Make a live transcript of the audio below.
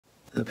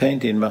The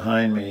painting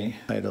behind me,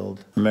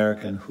 titled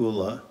American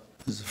Hula,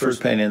 is the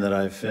first painting that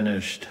I've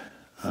finished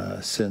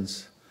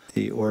since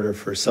the order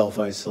for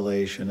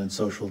self-isolation and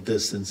social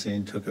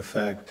distancing took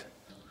effect.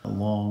 A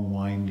long,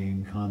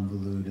 winding,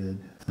 convoluted,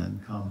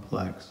 and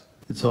complex.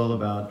 It's all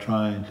about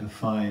trying to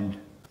find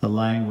a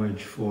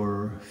language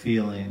for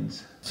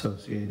feelings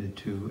associated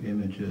to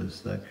images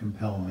that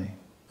compel me.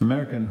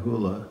 American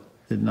Hula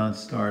did not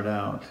start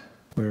out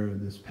where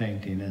this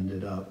painting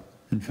ended up.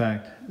 In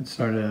fact, it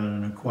started out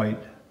in a quite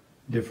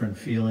different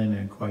feeling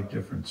and quite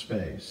different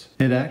space.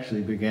 It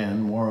actually began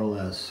more or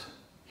less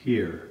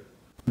here,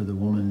 with a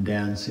woman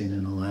dancing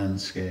in a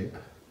landscape.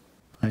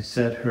 I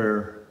set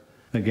her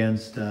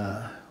against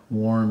a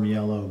warm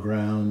yellow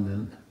ground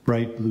and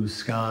bright blue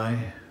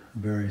sky, a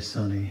very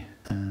sunny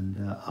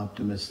and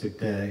optimistic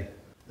day.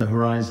 The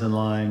horizon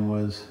line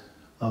was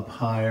up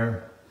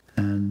higher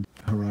and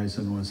the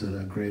horizon was at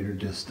a greater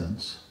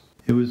distance.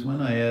 It was when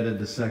I added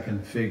the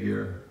second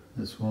figure,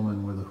 this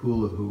woman with a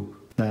hula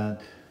hoop,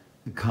 that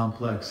the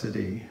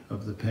complexity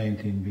of the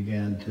painting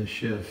began to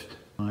shift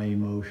my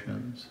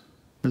emotions.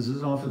 This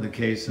is often the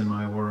case in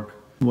my work.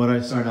 What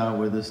I start out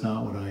with is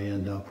not what I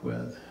end up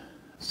with.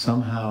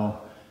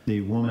 Somehow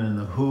the woman in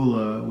the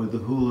hula with the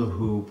hula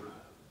hoop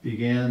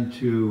began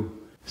to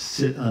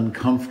sit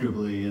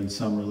uncomfortably in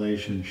some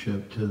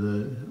relationship to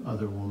the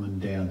other woman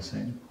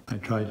dancing. I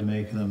tried to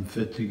make them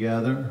fit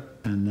together,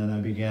 and then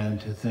I began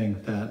to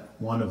think that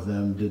one of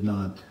them did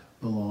not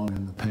belong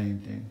in the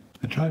painting.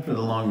 I tried for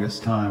the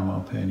longest time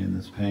while painting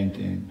this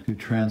painting to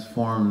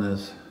transform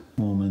this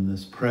woman,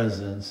 this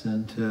presence,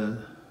 into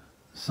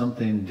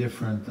something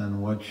different than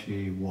what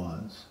she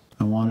was.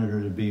 I wanted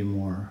her to be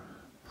more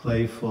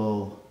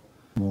playful,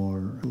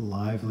 more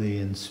lively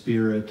in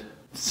spirit,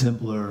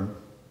 simpler.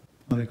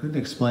 What I couldn't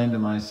explain to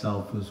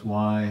myself was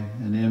why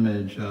an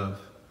image of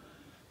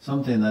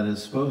something that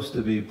is supposed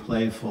to be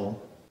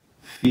playful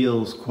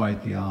feels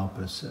quite the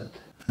opposite.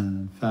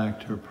 And in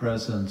fact, her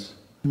presence,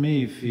 to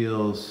me,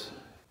 feels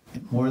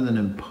more than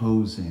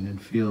imposing.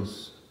 It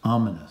feels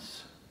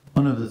ominous.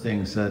 One of the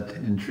things that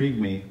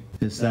intrigued me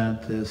is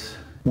that this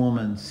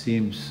woman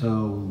seemed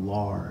so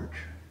large,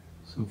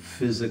 so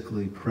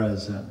physically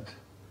present.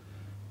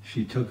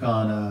 She took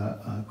on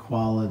a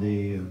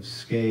quality of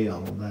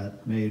scale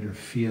that made her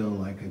feel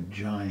like a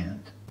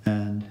giant.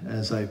 And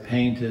as I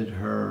painted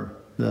her,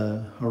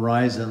 the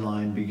horizon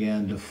line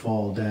began to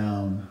fall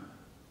down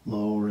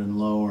lower and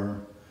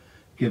lower,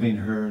 giving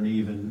her an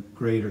even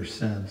greater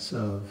sense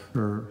of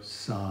her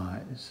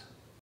size.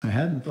 I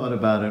hadn't thought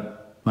about it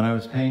when I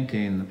was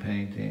painting the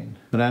painting,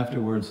 but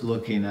afterwards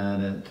looking at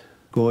it,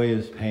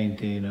 Goya's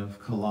painting of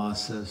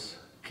Colossus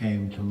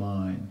came to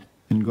mind.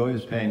 In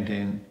Goya's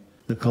painting,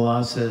 the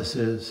Colossus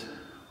is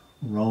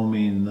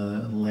roaming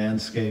the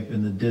landscape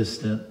in the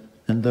distant,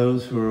 and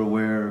those who are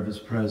aware of his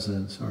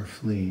presence are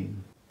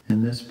fleeing.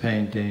 In this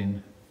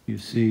painting, you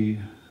see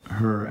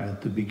her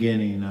at the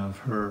beginning of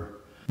her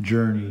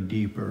journey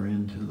deeper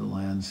into the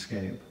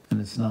landscape,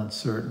 and it's not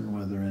certain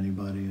whether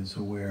anybody is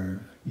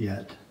aware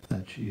yet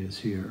that she is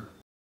here.